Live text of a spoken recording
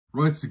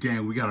Once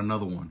again, we got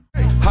another one.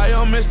 Hi,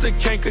 I'm Mr.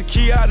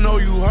 Kankakee, I know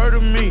you heard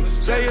of me.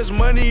 Say it's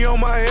money on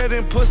my head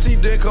and pussy,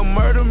 then come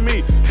murder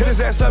me. Hit his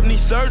ass up, need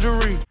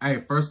surgery.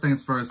 Hey, first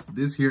things first,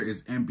 this here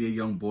is NBA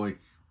YoungBoy,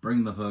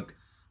 Bring the Hook,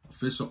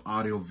 official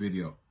audio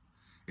video.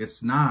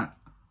 It's not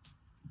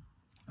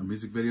a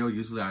music video.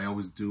 Usually I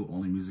always do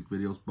only music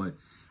videos, but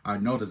I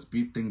know this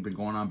beef thing been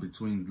going on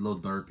between Lil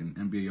Durk and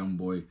NBA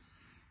YoungBoy.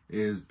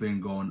 It's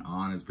been going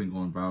on. It's been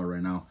going viral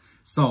right now.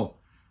 So,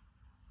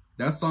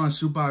 that song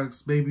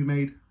Shoebox Baby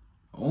made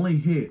only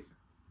hit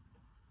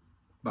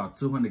about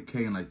 200K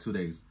in like 2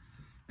 days.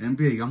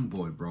 NBA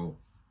YoungBoy, bro,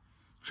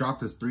 dropped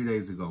this 3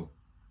 days ago.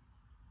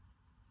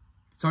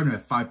 It's already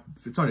at 5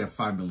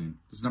 million.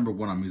 It's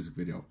 #1 on music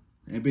video.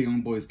 NBA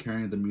YoungBoy is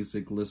carrying the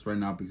music list right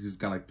now because he's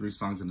got like 3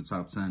 songs in the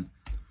top 10.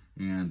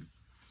 And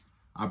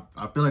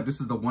I feel like this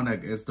is the one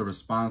that gets the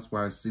response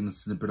where I've seen a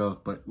snippet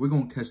of, but we're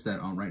going to catch that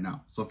on right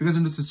now. So if you guys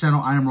are new to this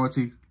channel, I am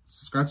Royalty.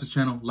 Subscribe to the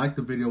channel, like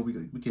the video. We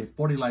get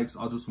 40 likes.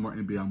 I'll do some more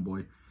NBA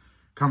YoungBoy.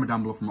 Comment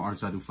down below for more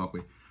artists I do fuck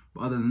with.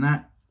 But other than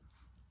that,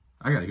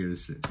 I gotta hear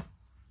this shit.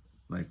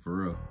 Like, for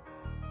real.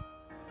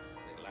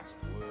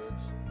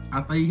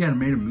 I thought you had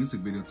made a music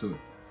video to it.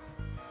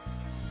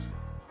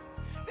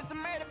 It's a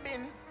murder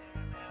business.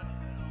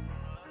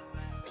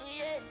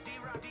 Yeah.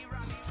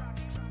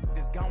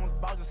 This gun was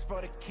bought just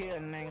for the kill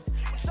niggas.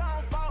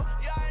 Sean Fall,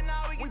 you already know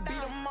we beat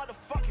a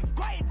motherfucking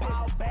great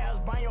ball barrels.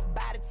 Bring your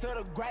body to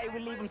the grave, we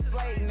leave them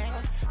slave,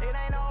 nigga. It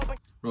ain't over.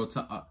 Bro,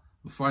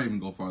 before I even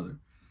go farther,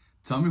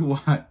 tell me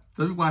why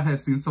I had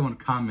seen someone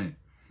comment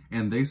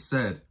and they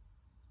said,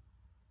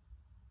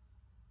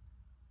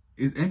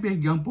 is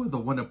NBA YoungBoy the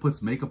one that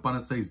puts makeup on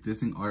his face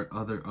dissing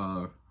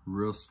other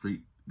real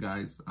street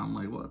guys? I'm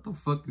like, what the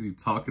fuck is he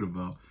talking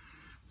about?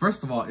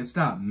 First of all, it's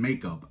not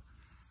makeup.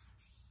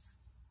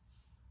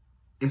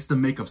 It's the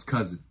makeup's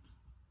cousin.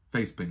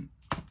 Face paint.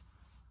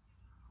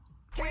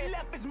 We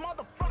left his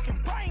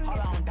motherfucking brain.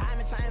 Hold on,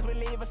 diamond chains, we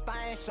leave a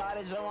stain.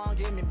 Shorty just won't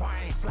give me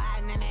brains.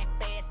 Sliding in that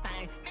fast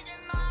thing.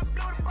 Nigga know I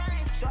blew the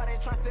brains. Shorty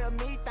try to sell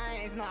me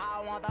things. No,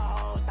 I want the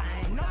whole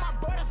thing. No, my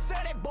brother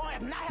said that boy.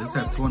 If not, this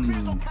had 20.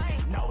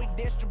 No, we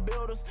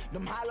distributors.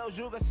 Them hollows,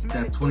 you can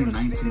smell that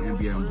 2019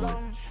 NBA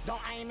YoungBoy.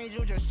 Don't aim it,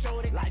 you just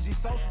shoot it. Like G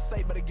Sosa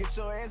say, better get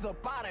your ass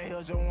up out of here.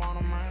 Just want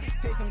him, man.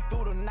 Takes him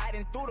through the night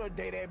and through the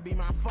day. That be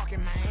my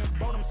fucking man.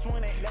 Both them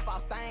swing it, left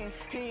out stains.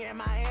 He in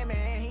Miami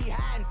and he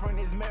hiding from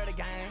this murder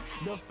game.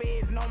 The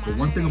feds know my but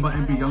one thing about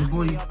NBA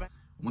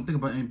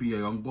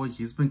YoungBoy,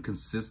 he's been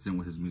consistent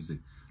with his music.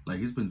 Like,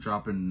 he's been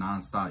dropping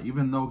nonstop,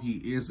 even though he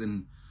is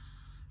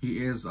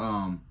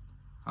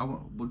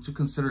would you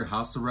consider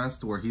house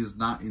arrest, where he's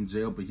not in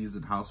jail, but he's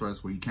in house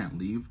arrest where he can't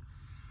leave.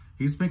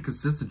 He's been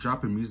consistent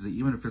dropping music,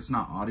 even if it's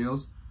not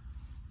audios.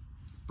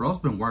 Bro's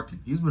been working.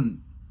 He's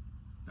been,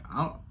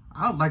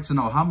 I'd like to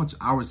know how much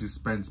hours he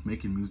spends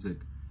making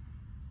music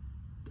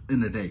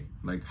in a day.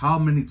 Like, how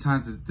many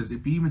times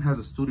if he even has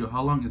a studio,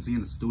 how long is he in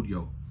the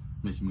studio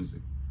making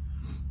music?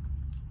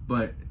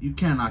 But you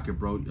can't knock it,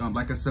 bro.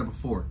 Like I said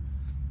before,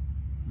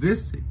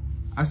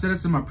 I said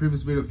this in my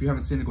previous video. If you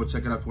haven't seen it, go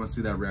check it out if you want to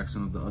see that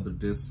reaction of the other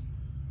diss,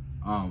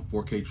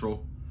 4K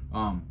troll.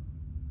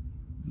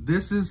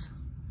 This is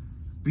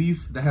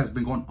beef that has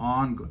been going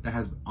on, that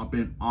has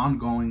been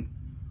ongoing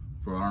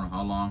for I don't know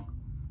how long.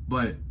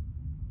 But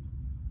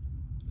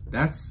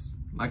that's,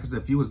 like I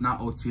said, if he was not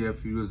OTF,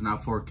 if he was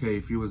not 4K,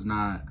 if he was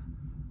not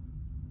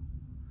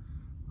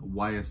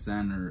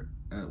YSN or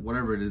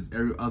whatever it is,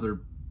 every other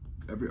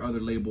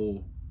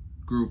label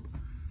group,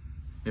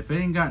 if it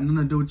ain't got nothing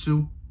to do with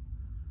you,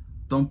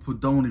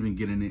 don't even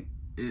get in it.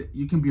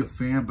 You can be a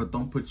fan, but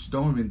don't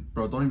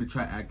even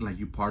try acting like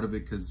you part of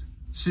it, because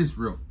shit's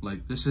real.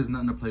 Like, this shit's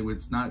nothing to play with.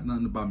 It's not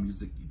nothing about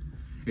music.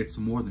 It's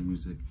more than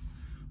music.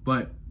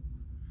 But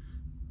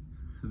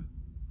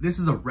this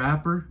is a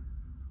rapper.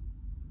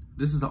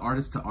 This is an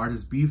artist to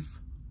artist beef.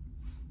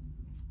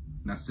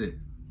 That's it.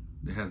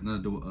 It has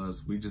nothing to do with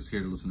us. We just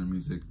here to listen to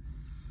music.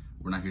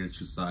 We're not here to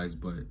choose sides,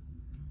 but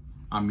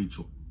I'm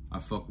mutual.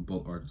 I fuck with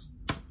both artists.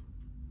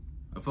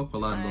 I fuck with a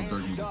lot of Lil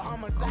Durk music.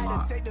 A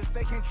lot. Take the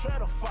second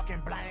tread of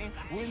fucking blame.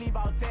 We leave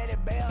out Teddy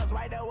Bells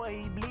right there where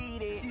he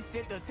bleeded. She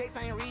sent the text,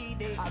 ain't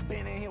read it. I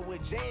been in here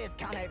with Jazz,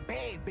 count that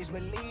bag, bitch,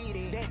 believe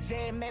it. That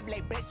Jazz map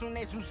like best soon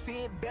as you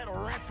see it, better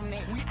run from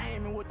that. We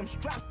aiming with them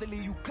straps to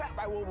leave you clap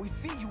right where we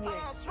see you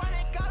at. Swan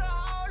ain't got a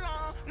hold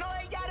on, no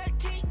he got a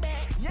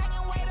kickback. Young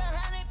and weigh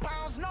 100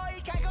 pounds, no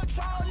he can't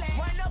control that.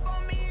 Run up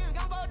on me, it's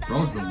gonna go down.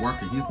 Bro's been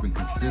working, he's been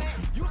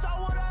consistent. You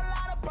saw with a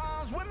lot of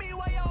pounds, with me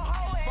where your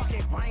hoe at.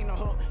 Fucking brain the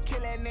hook. Kill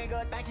that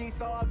nigga, think he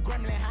saw a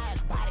gremlin, how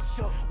his body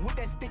shook. With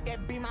that stick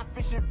that be my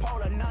fishing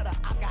pole, another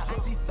I got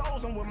hooked. I see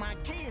souls and with my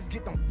kids,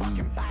 get them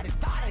fucking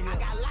bodies out of here. I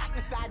got locked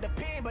inside the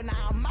pen, but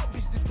now I'm out,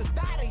 bitch, just the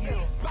thought of you.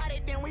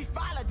 Spotted, then we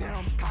followed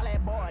them. Call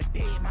that boy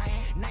dead, man.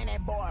 Name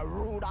that boy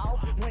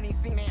Rudolph. When he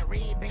seen that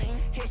red beam,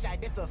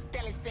 headshot, this a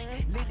Stelly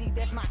scene. Liddy,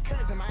 that's my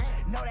cousin, man.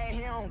 Know that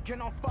he don't get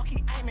no fuck,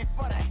 he aiming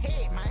for the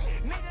head, man.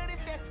 Nigga, this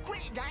that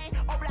squid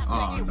game. Oh, black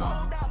boy get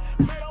rolled up.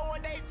 Better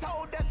what they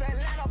told us,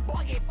 Atlanta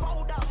boy get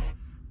fold up.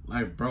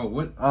 Like, bro,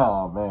 what?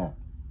 Oh, man.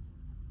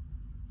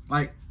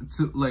 like,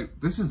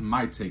 this is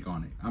my take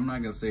on it. I'm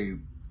not gonna say,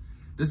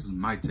 this is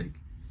my take.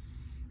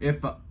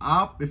 If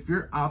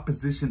your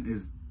opposition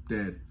is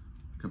dead,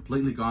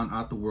 completely gone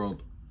out the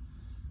world,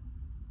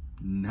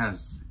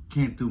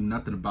 can't do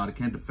nothing about it,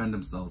 can't defend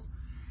themselves,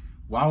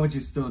 why would you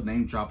still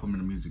name drop them in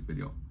a music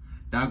video?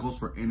 That goes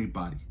for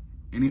anybody,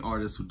 any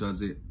artist who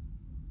does it.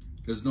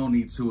 There's no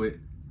need to it.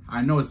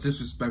 I know it's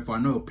disrespectful. I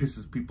know it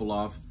pisses people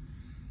off.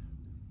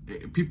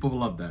 People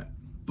love that.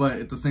 But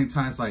at the same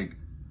time, it's like,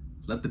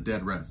 let the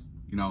dead rest.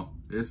 You know,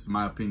 it's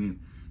my opinion.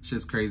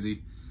 Shit's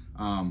crazy.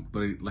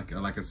 But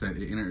like I said,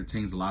 it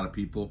entertains a lot of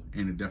people,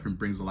 and it definitely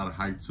brings a lot of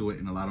hype to it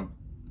and a lot of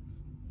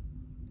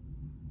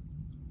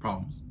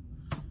problems.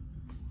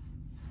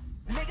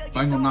 If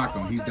I ain't gonna knock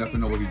him, he's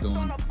definitely know what he's doing.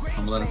 I'm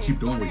gonna let him keep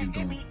doing what he's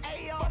doing.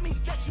 Me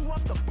set you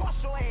up the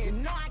bust your ass. You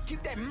know I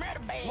keep that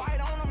murder bag.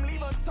 White on them,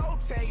 leave a toe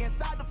tag.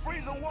 Inside the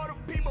freezer, water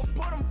people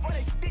put them for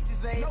their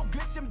stitches ass. No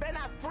glitching, better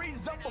not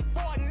freeze up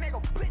before a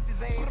nigga blitz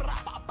his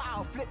ass.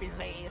 I'll flip his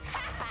ass.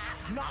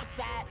 North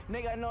side,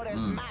 nigga know that's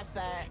my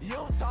side.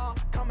 Utah,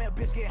 come here,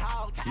 bitch, get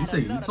hog tied. You say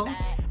Utah?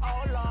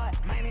 Oh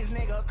Lord, man, this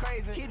nigga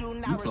crazy. He do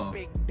not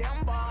respect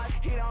them boys.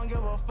 He don't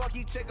give a fuck,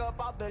 he check up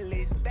off the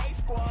list. They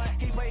squad.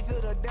 He pray to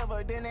the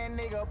devil, then that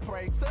nigga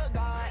pray to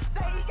God.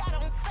 Say he got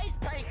on face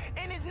paint,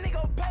 and this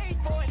nigga paid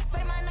for it.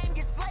 Say my name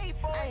get slaved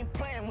for it. I ain't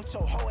playing with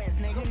your hoe ass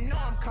nigga. You know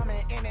I'm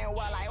coming in there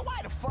well, like, why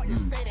the fuck you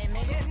say that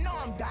nigga? You know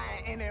I'm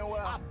dying in there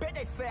well. I bet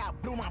they say I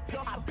blew my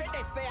pills. I bet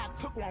they say I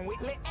took one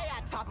with lit A,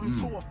 I top him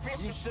to a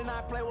fish. You should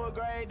not play with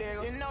grave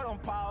diggers. You know them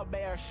Paul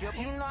Bear ship.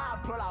 You know I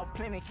pull out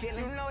plenty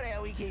killings. You know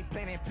that we keep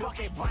plenty pills.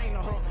 Brain the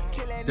hook.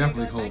 Kill that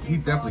definitely nigga, cold.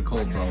 He's definitely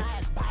cold, bro.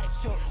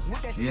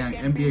 Yeah,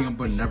 NBA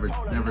YoungBoy never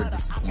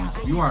disappoints.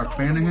 If you are a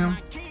fan of him,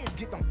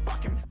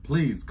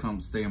 please come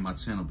stay on my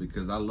channel,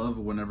 because I love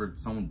it whenever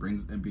someone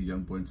brings NBA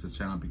YoungBoy into his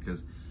channel,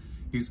 because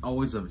he's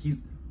always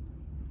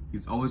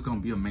gonna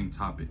be a main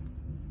topic.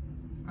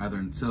 Either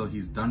until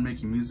he's done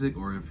making music,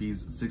 or if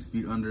he's 6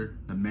 feet under,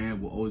 the man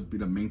will always be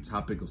the main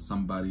topic of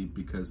somebody,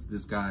 because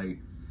this guy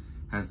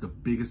has the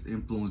biggest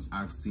influence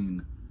I've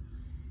seen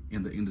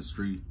in the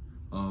industry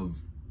of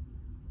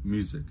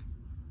music.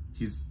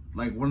 He's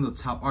like one of the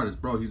top artists,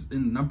 bro. He's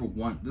in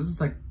 #1. This is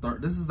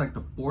like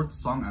the 4th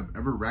song I've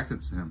ever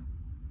reacted to him,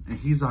 and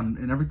he's on.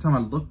 And every time I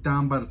look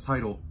down by the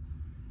title,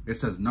 it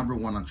says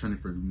 #1 on trending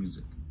for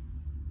music.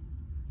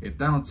 If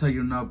that don't tell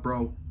you enough,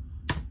 bro,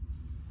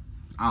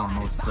 I don't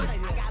know what to say. I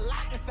got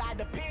locked inside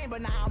the pen,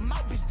 but now I'm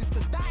out, bitch, just the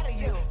thought of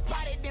you.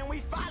 Spotted, then we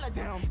followed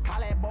them. Call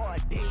that boy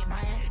dead,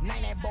 man.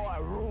 Name that boy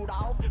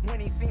Rudolph. When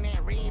he seen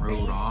that red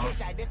bean.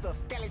 Headshot, this a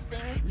skelly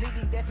scene.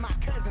 Liddy, that's my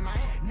cousin, man.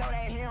 Know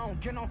that he don't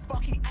get no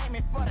fuck, he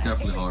aiming for the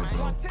definitely hard,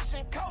 bro. I'm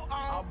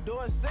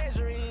doing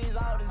surgeries,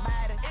 all this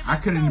body. I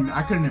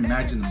couldn't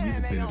imagine the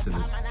music video to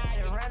this.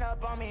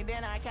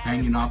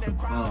 Hanging off the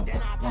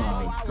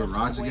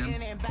garage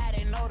again.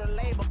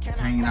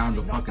 Hanging out in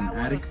the fucking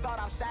attic.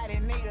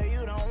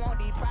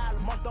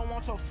 Don't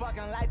want your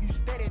fucking life, you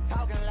steady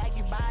talking like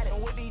you bought it.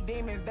 With these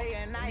demons day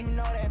and night, you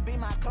know that be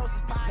my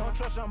closest partner. Don't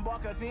trust him boy,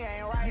 cause he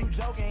ain't right. You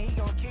joking, he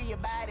gon' kill your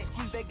body.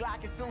 Squeeze that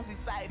Glock as soon as he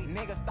sight it.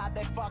 Nigga, stop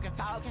that fucking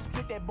talking.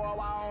 Spit that boy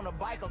while on the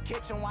bike, or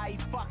catch him while he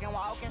fucking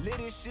walking. Lit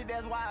this shit,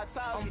 that's why I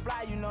talk. I'm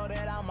fly, you know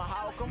that I'm a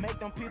hawk 'em. Make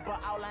them people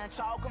outline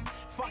chalk 'em.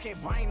 Fuck it,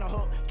 brain the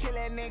hook. Kill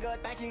that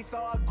nigga, think he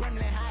saw a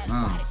gremlin high as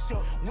body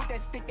shook. With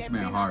that stick, that be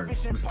my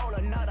fishing pole,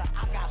 another.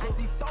 I got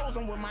pussy souls,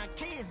 and with my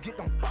kids, get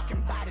them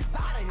fucking bodies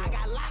out of here. I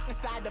got locked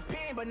inside the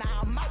pen, but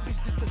now I'm out,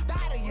 bitch, just the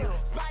thought of you.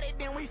 Spotted,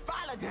 then we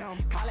followed them.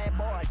 Call that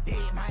boy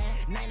dead, man.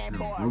 Name that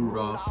boy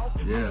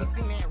Rudolph. Yeah.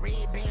 Seen that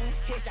red bean.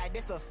 Headshot,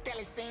 this a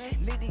skelly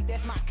scene. Liddy,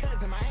 that's my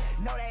cousin, man.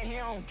 Know that he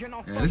don't get no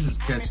fuck. Yeah, this is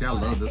catchy. I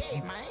love this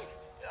one.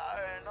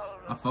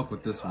 I fuck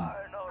with this one.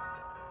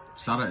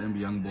 Shout out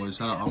NBA YoungBoy.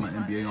 Shout out all my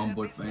NBA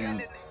YoungBoy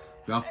fans.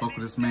 If y'all fuck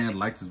with this man,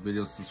 like this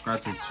video,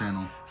 subscribe to his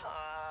channel.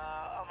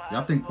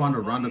 Y'all think Quando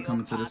Rondo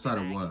coming to this side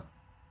or what?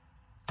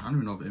 I don't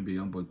even know if NBA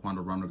YoungBoy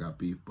Quando Rondo got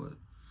beef, but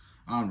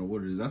I don't know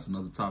what it is. That's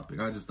another topic.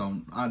 I just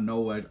don't. I know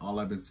what all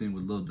I've been seeing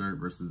with Lil Durk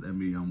versus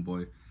NBA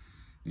YoungBoy,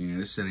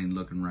 and this shit ain't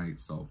looking right.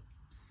 So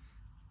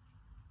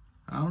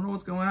I don't know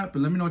what's gonna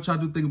happen. Let me know what y'all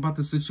do think about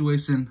this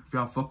situation. If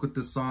y'all fuck with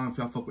this song, if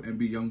y'all fuck with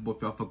NBA YoungBoy,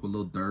 if y'all fuck with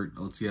Lil Durk,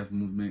 OTF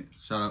movement.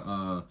 Shout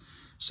out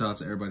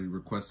to everybody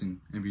requesting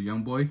NBA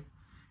YoungBoy,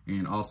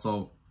 and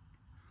also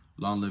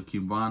long live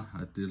King Von.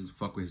 I did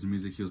fuck with his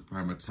music. He was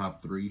probably my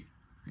top 3,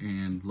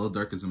 and Lil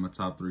Durk is in my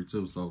top 3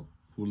 too. So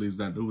who leaves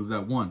that? Who was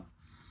that one?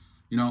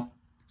 You know,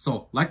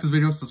 so like this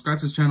video, subscribe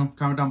to this channel,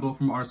 comment down below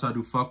from artists I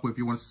do fuck with. If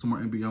you want to see some more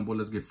NBA YoungBoy,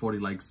 let's get 40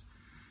 likes.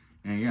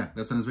 And yeah,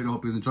 that's in this video.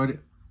 Hope you guys enjoyed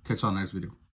it. Catch y'all next video.